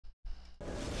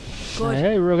Good.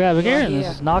 Hey, real guy, You're again. here.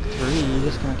 This is Nokhud. You're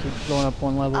just gonna keep going up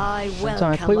one level. I Every time I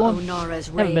welcome complete one. Onara's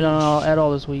Haven't been on rage. at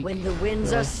all this week. When the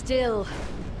winds are still,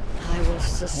 I will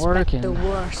suspect Working, the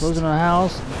worst. closing a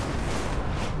house.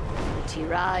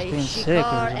 Tirai, being sick or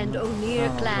Shikar, something. and I Onir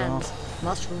don't know. clans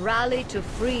must rally to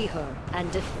free her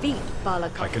and defeat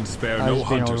Balakar. I can spare I no was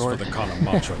being hunters for overworked. the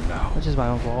Kalamatra now. Which is my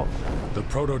own fault. The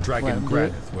proto-dragon Let him do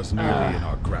it. Granith was nearly in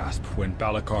our grasp when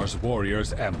Balakar's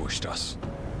warriors ambushed us.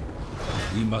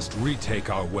 We must retake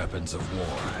our weapons of war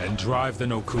and drive the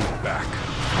Nokhud back.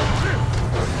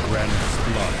 Granith's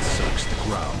blood soaks the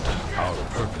ground. Our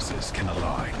purposes can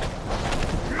align.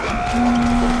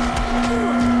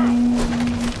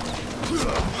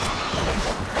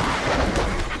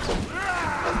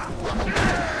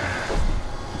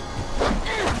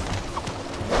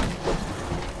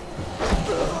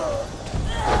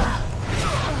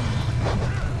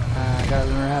 I gotta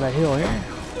learn how to heal here.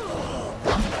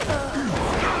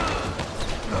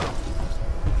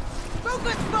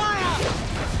 Focus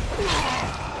fire!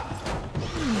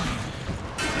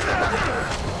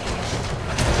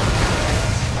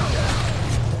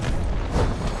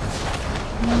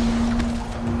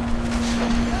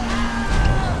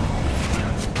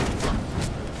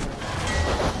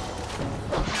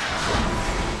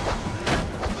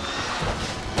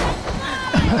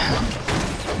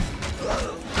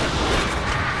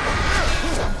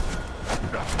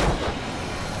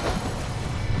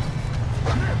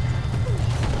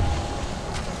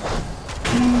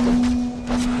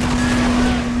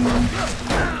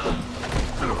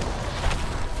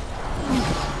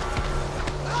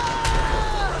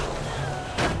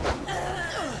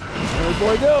 There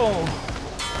boy go.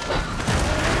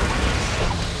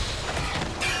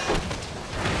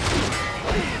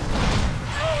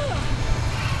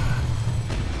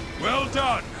 Well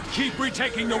done! Keep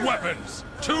retaking the weapons!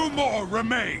 2 more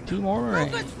remain! 2 more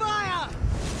remain. Fire!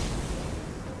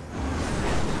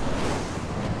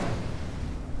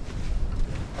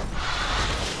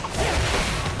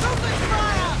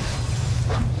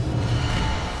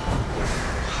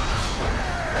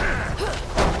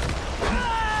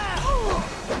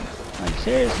 Are you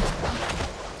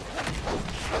serious?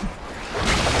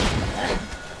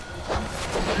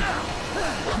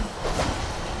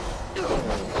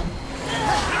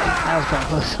 That was kind of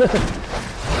close.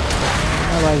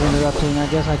 Nobody's interrupting. I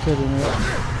guess I could interrupt.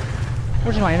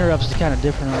 Unfortunately, my interrupts is kind of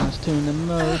different on this tune than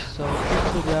most. So,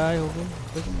 click the guy over.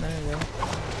 Click him. There you go.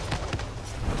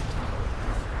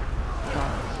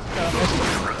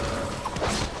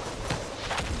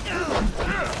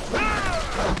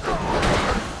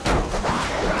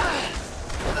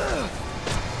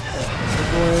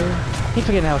 Keep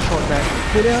forgetting how short that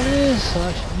cooldown is, so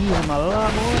I should use him a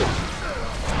lot more.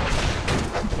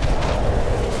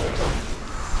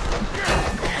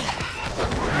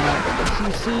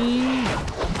 CC.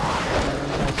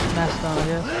 Smashed on, I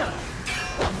guess.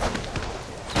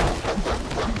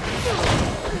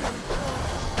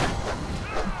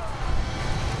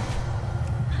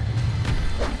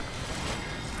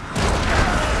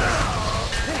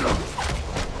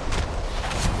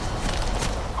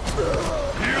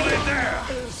 Nearly there!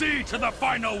 See to the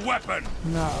final weapon!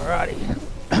 Alrighty.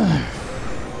 How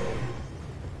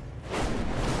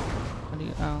do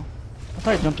you, oh. I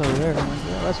thought he jumped over there. I'm like,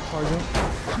 yeah, that's a far jump.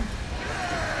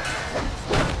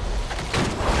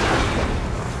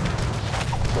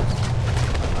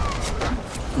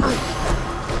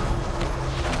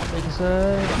 Take a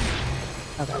side.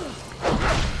 Okay.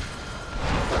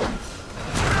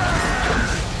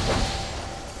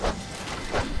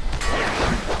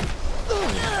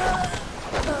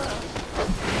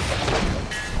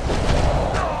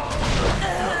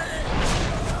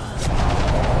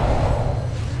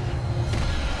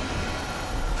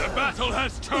 The battle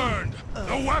has turned!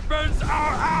 The weapons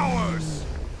are ours!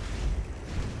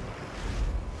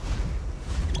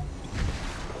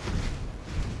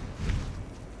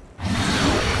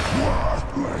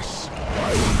 Worthless.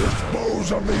 I will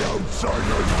dispose of the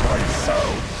outsiders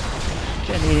myself.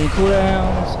 Can't need any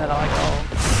cooldowns. That I like all.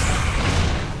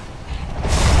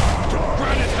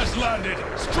 Granite has landed!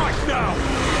 Strike now!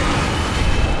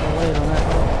 I'll wait on that.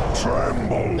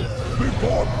 Tremble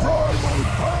before primal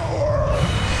power.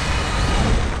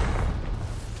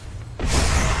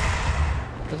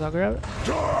 Guess I'll grab it.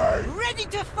 Die. Ready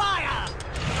to fire!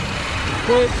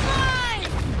 Quick. Fine!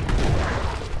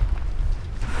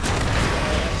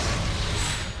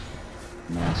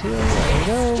 Nice heal. There we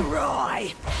go.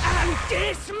 Destroy and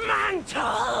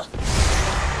dismantle!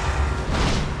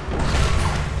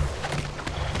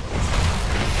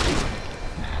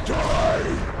 Die.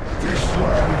 This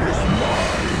land is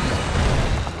mine.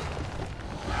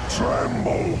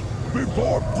 Tremble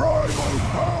before primal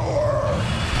power!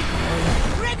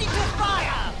 Ready to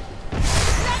fire!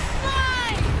 Let's fly!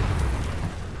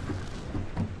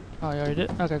 Oh, you already did?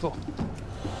 Okay, cool.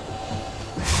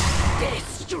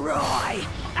 Destroy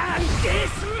and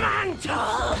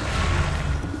dismantle!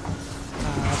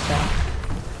 Okay.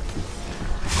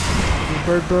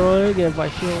 Bird burrow, get my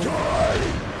shield. Die!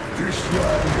 This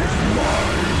land is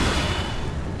mine!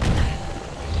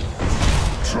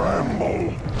 Tremble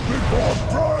before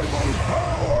primal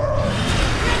power!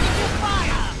 Ready to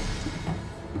fire!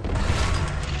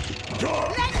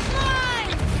 Die! Let's fly!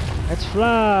 Let's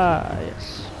fly! Yes.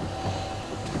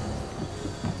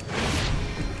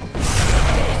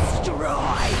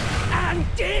 Destroy and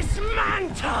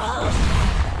dismantle!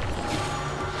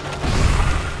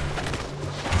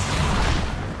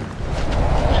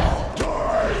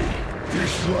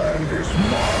 This land is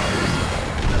mine!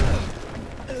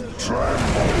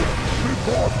 Tremble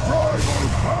before primal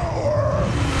power!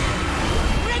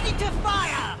 Ready to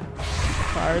fire!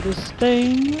 Fire this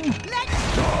thing. Let's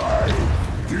Die!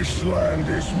 This land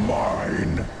is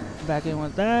mine! Back in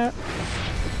with that.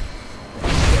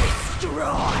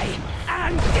 destroy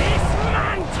and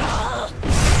dismantle!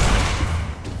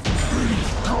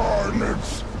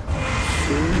 Incarnates!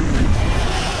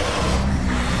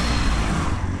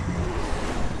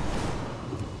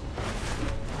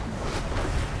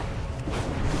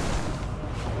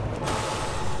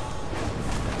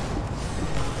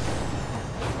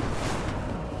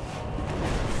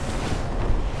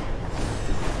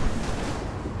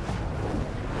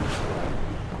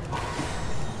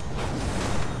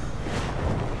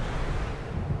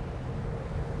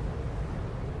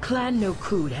 Clan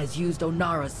Nokhud has used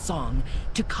Onara's song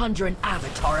to conjure an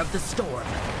avatar of the storm.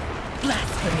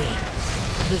 Blasphemy!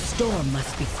 The storm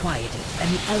must be quieted and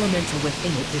the elemental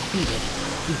within it defeated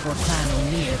before Clan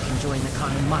O'Neill can join the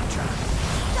Common Matra.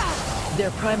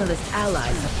 Their primalist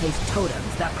allies have placed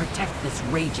totems that protect this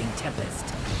raging tempest.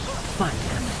 Find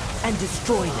them and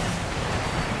destroy them.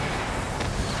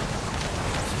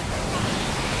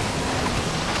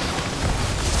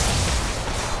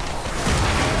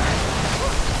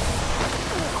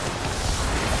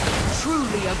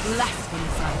 Truly a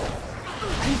blasphemous idol.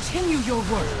 Continue your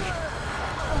work.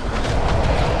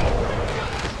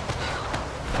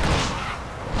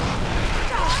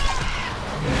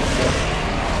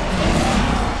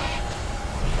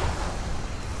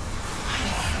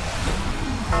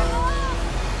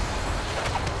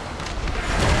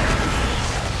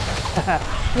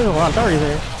 There's a lot of authority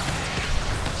there.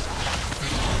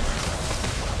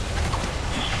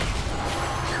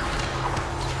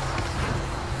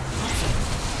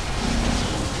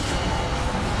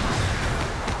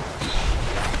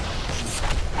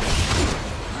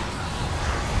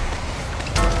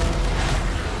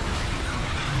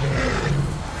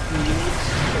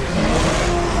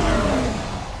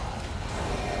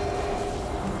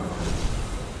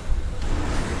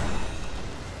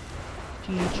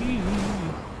 GG.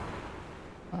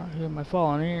 Who am I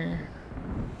falling here?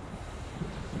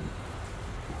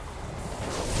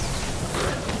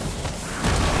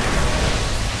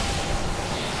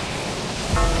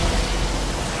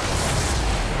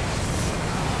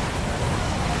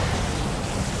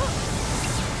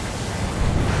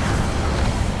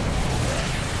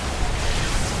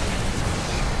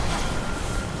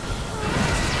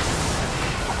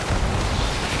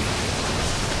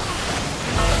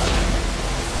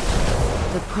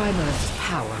 Primalist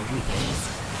power weakens.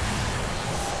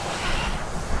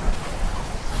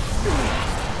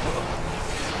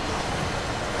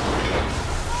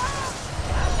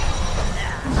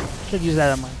 Should use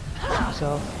that on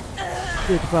myself.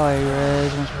 We could probably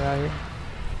res once we're out here.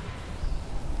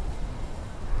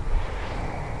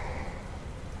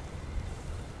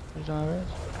 There's no res.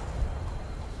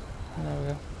 There we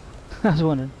go. I was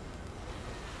wondering.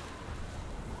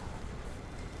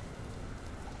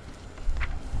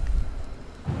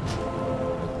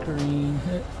 Green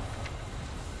hit.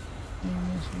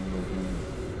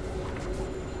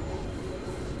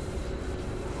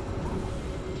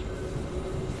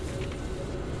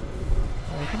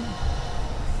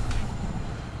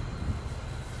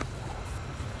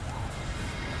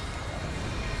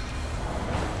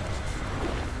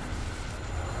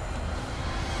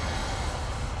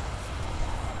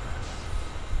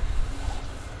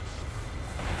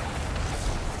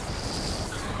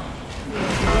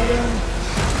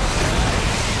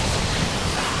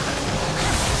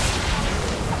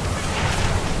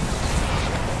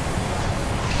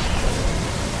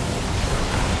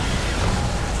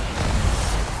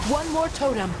 One more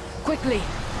totem, quickly.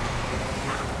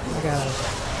 I got it.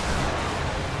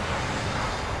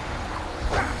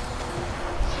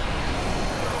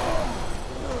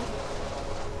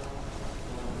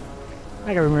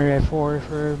 I gotta remember that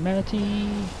for Manatee.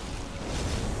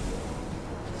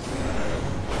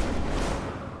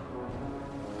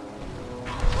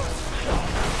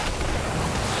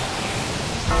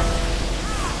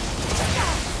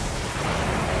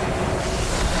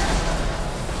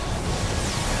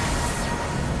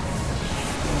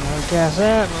 Gas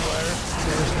that, no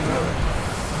matter.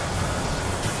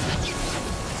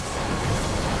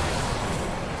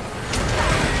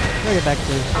 I'll get back to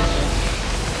this.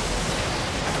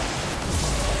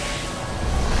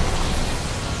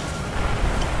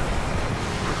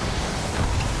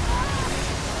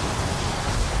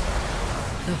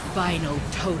 The final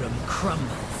totem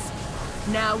crumbles.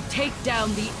 Now take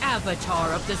down the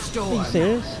avatar of the storm. Are you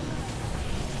serious?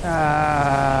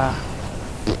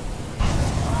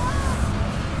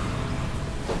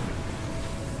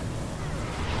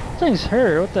 Things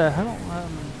hurt. What the hell?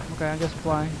 Okay, I guess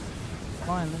flying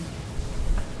then.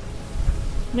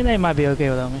 I mean, they might be okay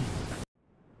without me.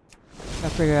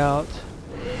 Gotta figure out.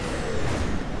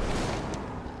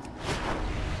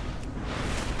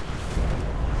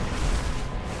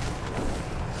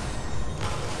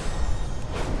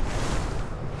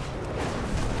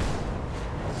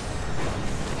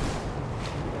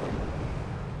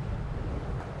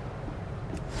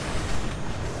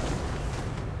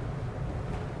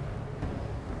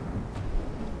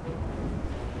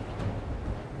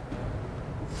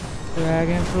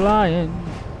 Dragon flying.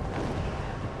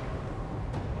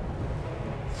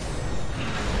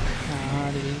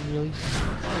 How did he really see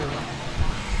it?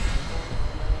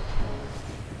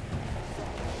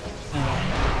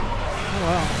 Oh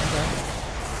wow, okay.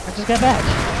 I just got back.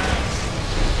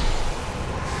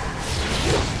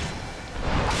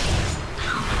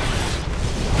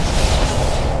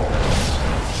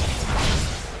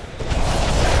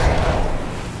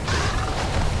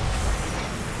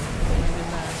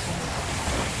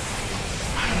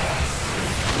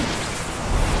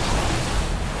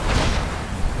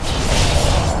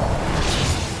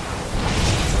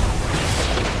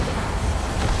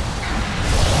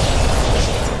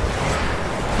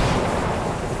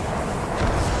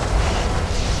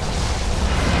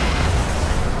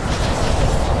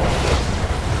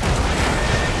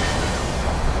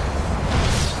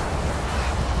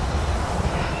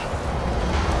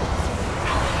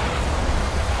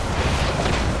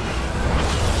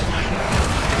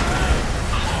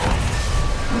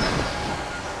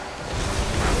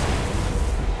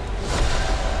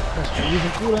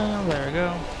 Using cooldown, there we go.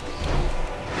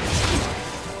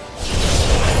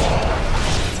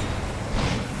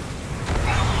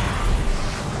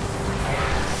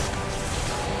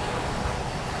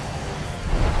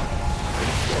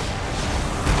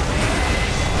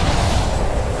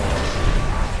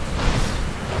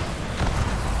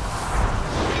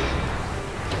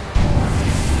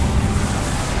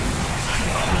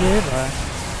 Goodbye.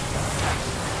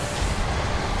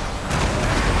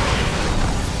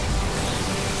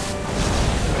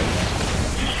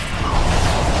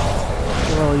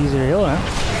 A little easier to heal now.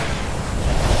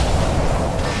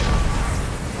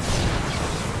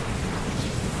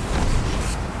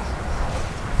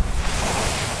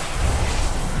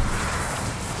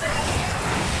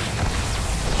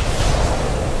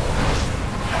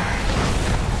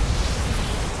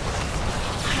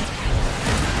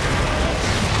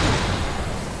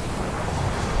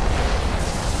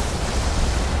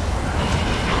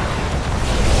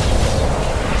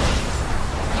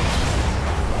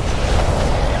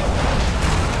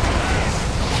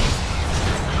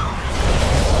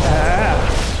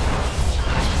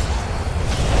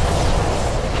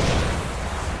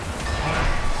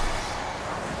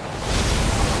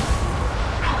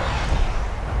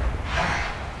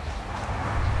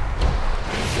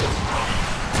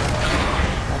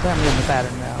 I'm getting the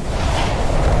pattern now.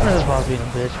 I know this boss being a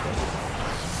bitch, but...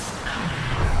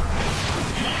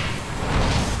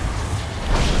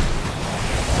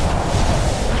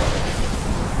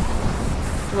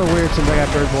 It's a little weird since I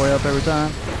got Bird Boy up every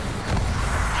time.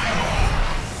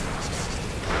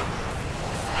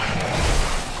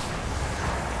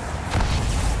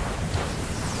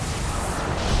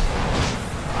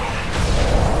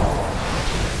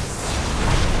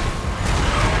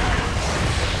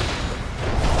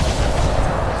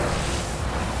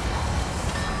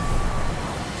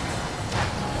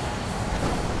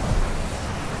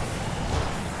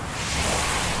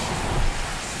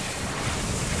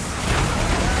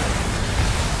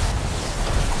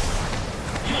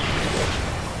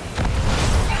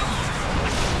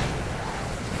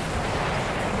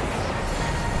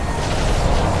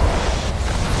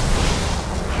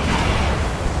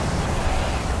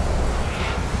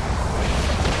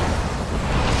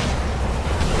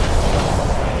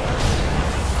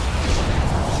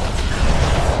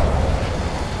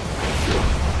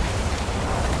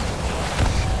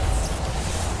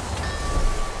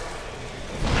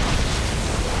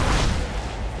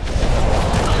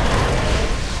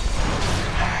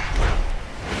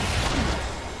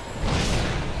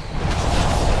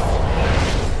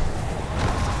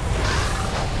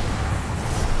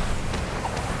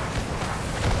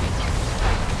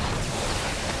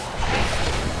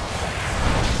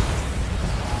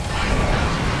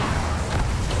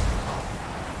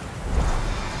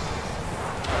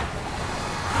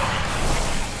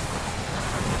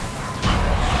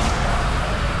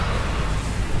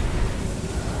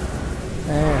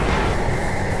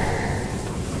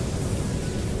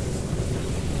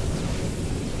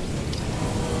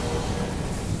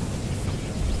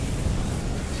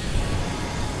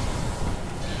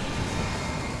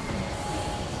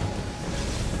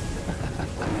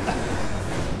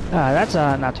 That's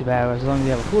not too bad as long as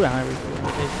you have a cooldown every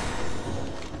rotation.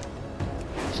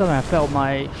 Something I felt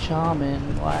my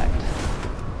Shaman lacked.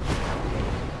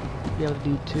 Be able to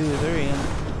do 2 or 3 and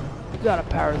you gotta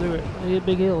power through it. They hit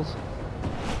big hills.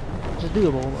 Which is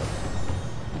doable, but...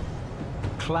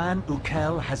 Clan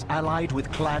Ukel has allied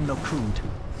with Clan Nokhud.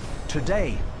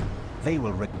 Today, they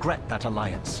will regret that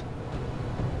alliance.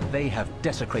 They have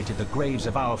desecrated the graves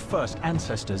of our first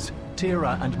ancestors,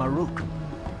 Tira and Maruk.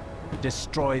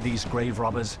 Destroy these grave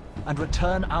robbers and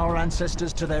return our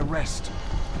ancestors to their rest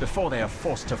before they are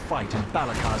forced to fight in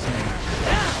Balakar's name.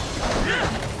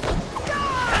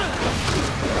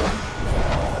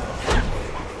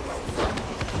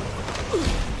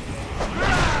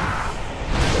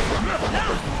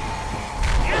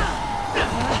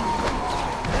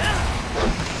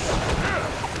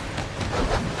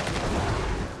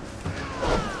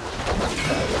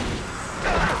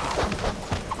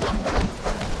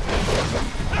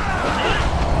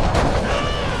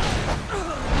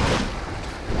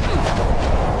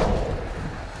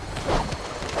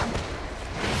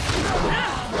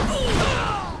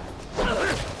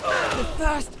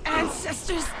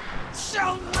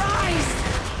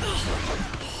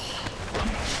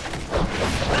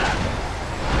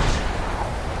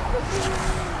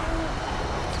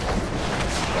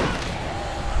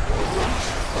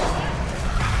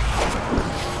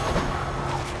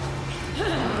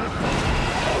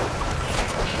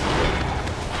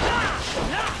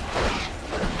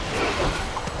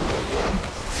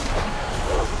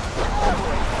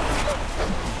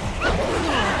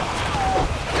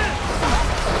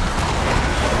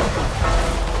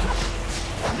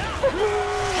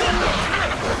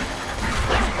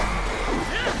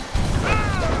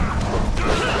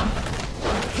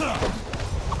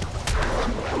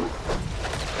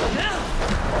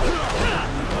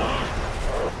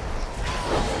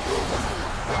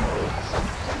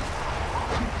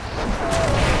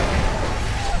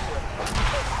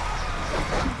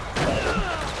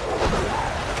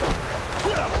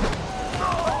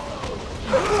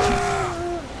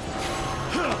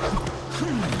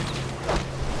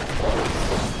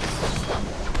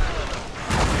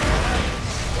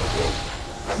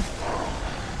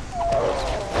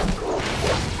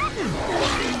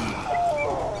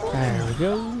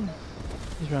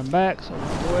 Back, so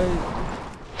wait.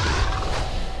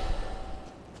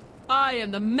 I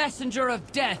am the messenger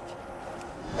of death.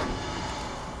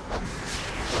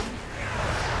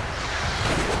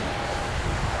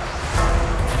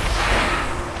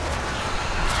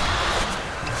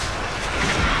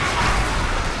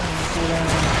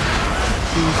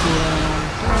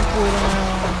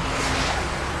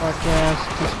 Podcast,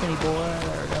 too spinny boy.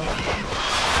 There we go.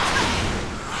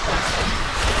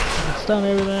 Stun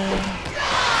everything.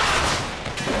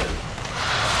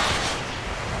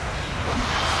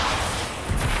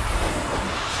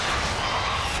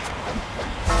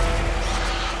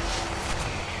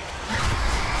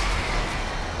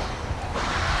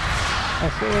 I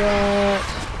feel that.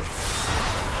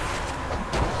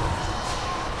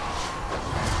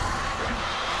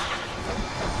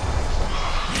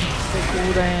 Take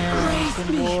cooldown,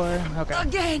 boy. Okay.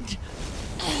 Again.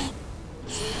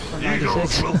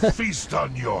 Eagles will feast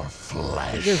on your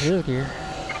flesh. There's Havixx here.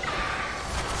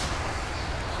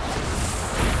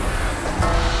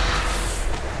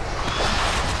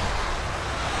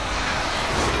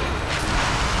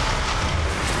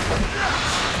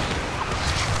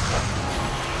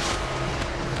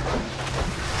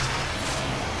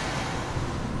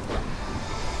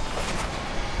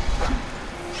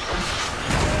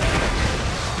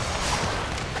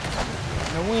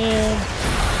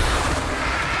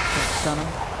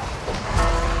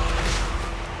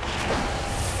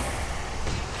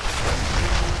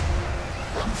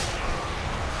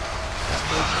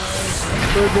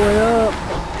 Good boy up.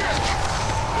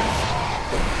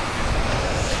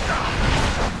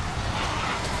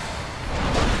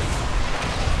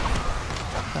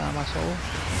 My soul.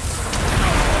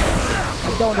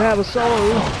 I don't have a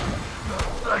soul.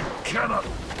 I cannot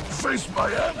face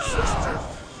my ancestors.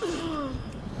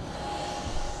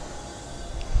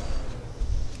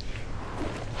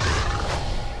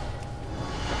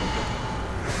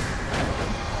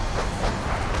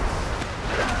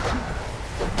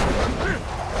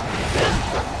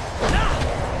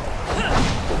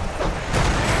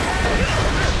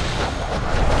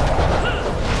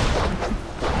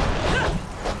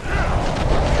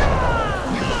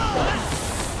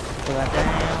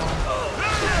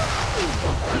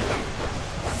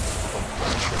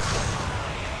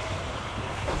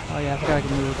 Oh yeah, I forgot I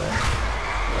can move that.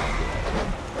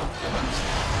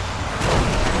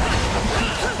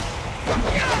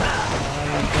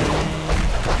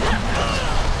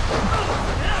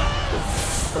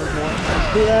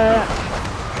 Let's do that.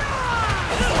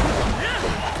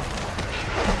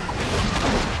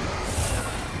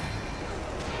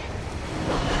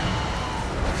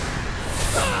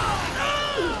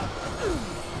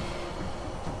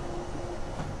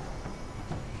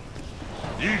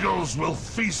 Eagles will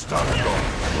feast on your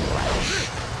flesh.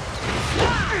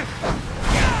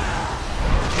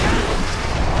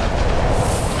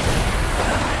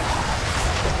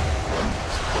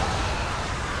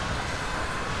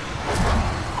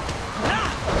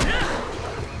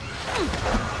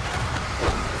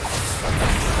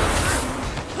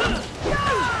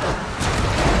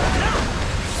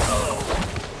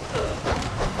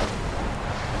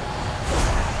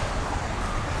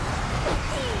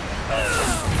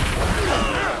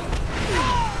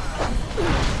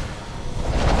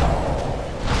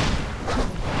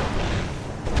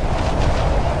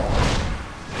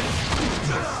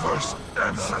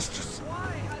 Ancestors.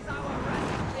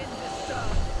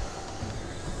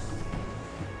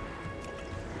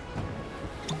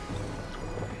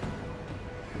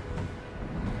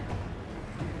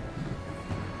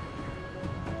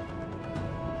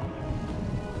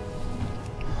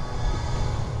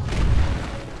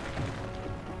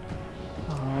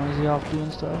 Is he off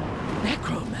doing stuff?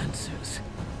 Necromancers?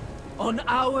 On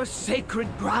our sacred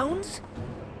grounds?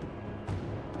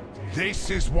 This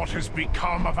is what has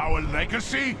become of our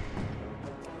legacy?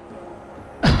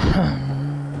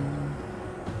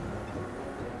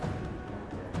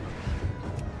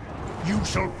 You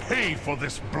shall pay for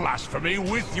this blasphemy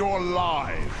with your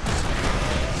lives.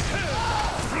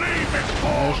 Flee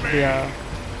before me!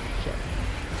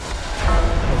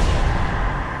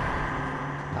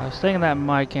 I was thinking that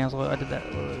might cancel it. I did that.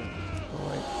 Wait.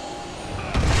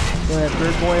 Go ahead,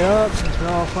 bird boy up since we're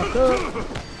all fucked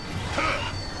up.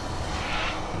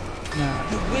 Nah.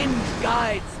 The wind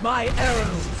guides my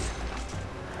arrows.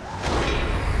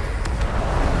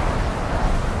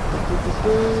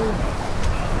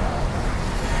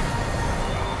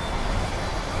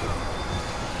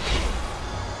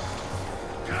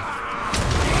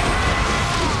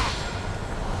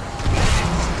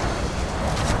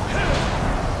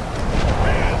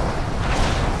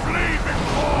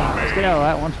 Let's get out of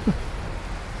that one.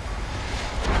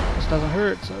 This doesn't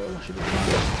hurt, so it should be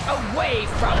fine. Away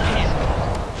from him!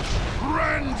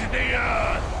 Rend the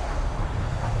earth!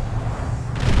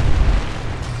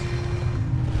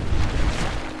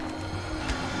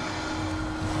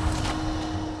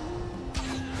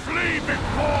 Flee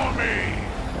before me!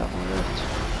 That worked.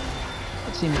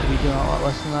 It seems to be doing a lot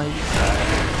less than I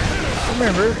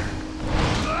remember.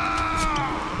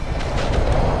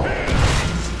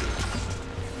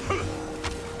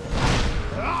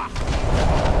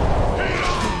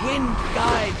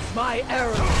 My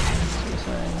arrows. Oh,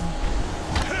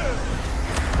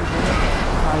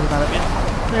 he's not a bit.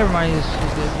 Never mind, he's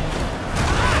good.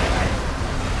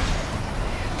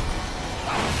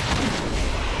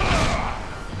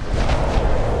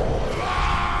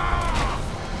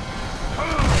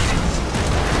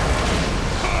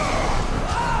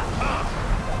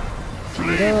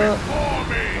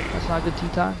 That's not a good tea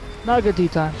time. Not a good tea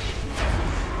time.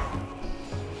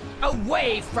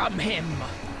 Away from him!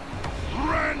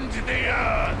 Rend the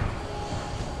earth!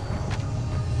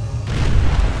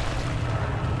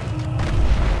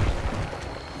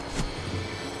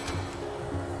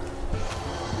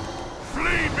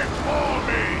 Flee before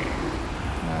me!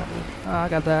 I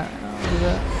got that. I'll do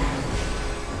that.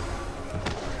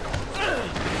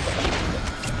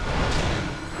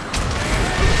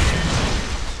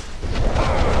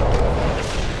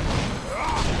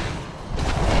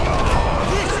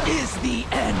 This is the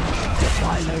end,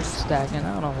 defilers. Stacking. I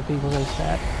don't know if people say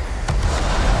stack.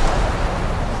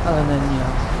 Other than, you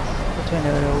know, the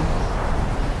tornado.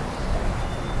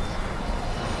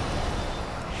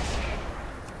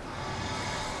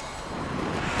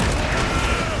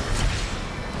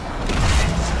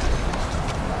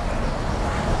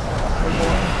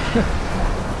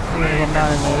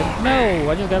 No,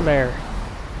 I just got there.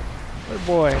 Good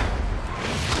boy.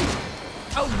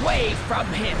 Away from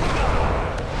him!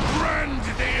 Rend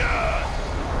the earth!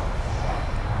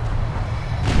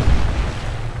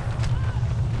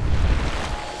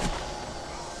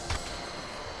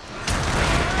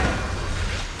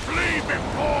 Flee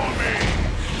before me!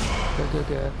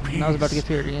 Good. I was about to get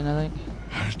feared again, I think.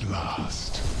 At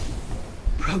last.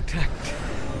 Protect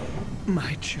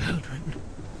my children.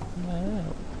 Wow.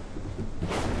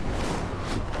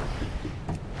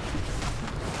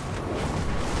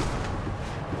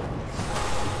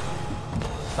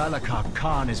 Thalakar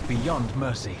Khan is beyond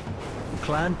mercy.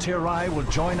 Clan Tirai will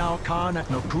join our Khan at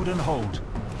Nokhud Hold.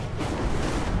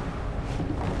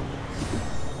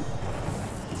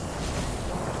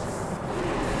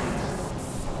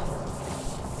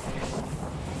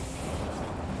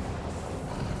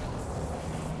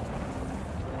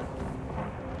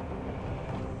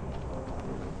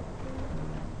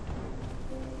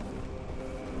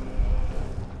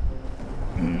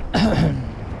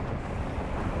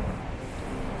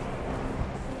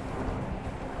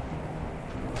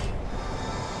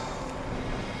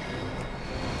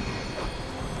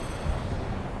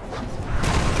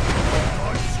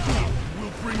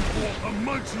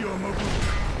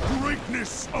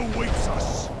 Greatness awaits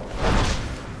us!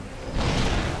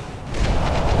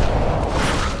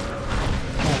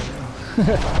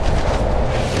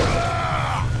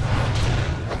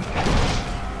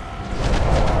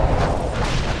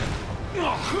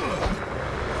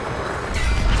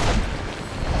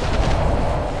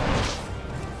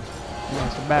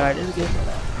 That's a bad idea to get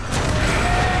that.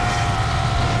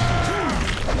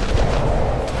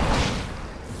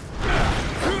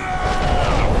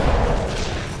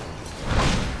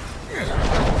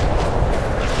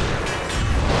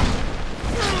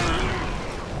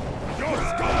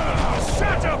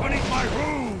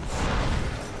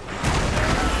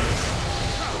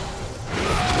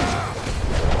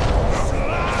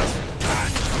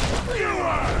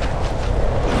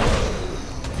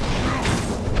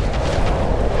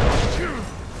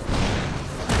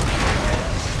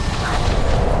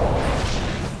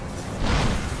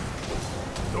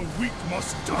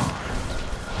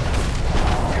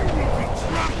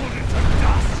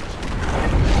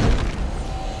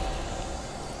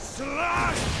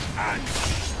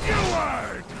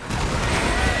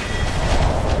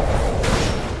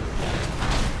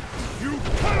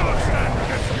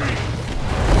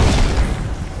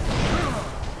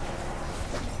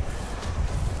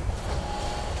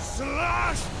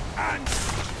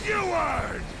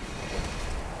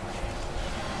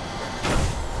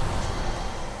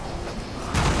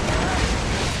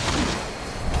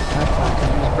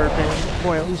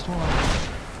 Boy, at least one.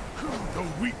 The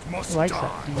weak must likes die.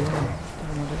 That.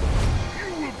 You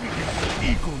will be the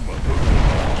eagle mother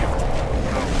gift.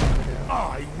 Now,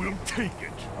 I will take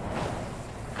it.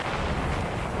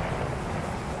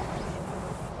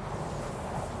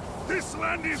 This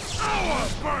land is our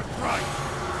birthright.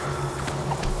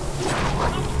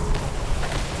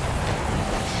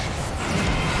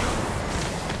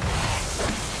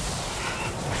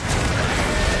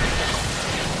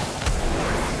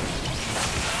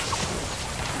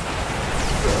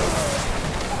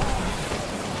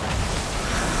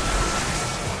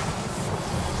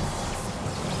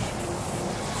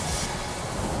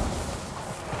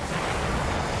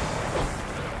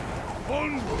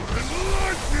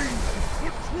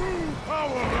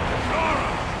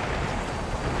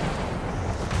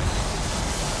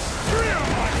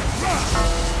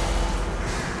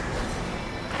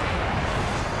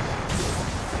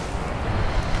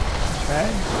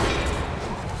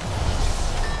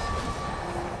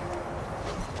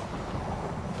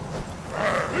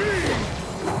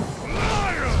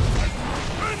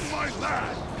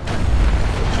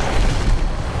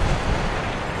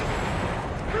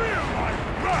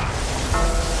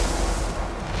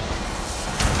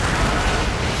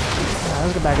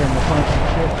 Let's get back in the punch and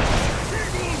shit.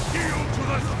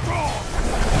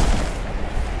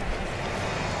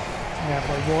 Yeah,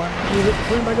 boy, boy. Use it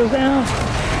before anybody goes down.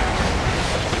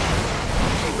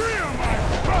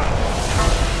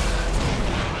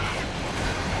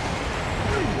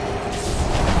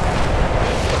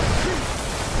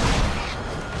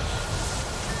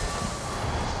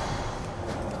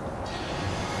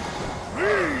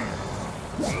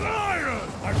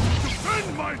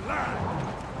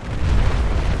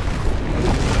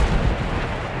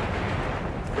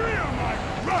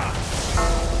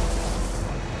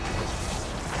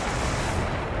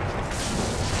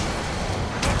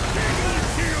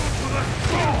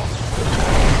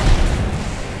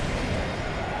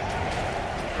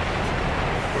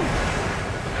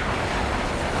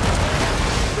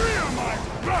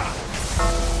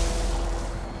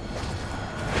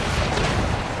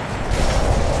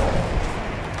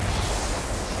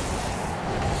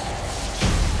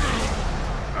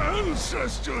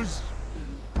 Ancestors!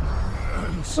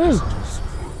 Ancestors,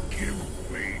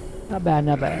 forgive me. Not bad,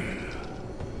 not bad.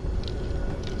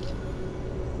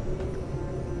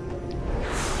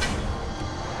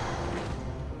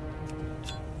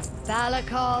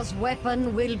 Thalakar's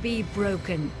weapon will be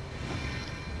broken.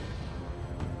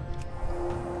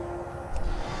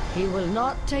 He will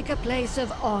not take a place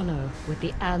of honor with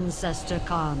the Ancestor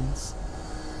Khans.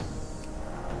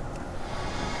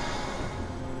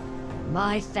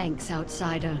 My thanks,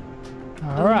 outsider.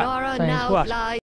 Alright, Onara thanks now for watching. lies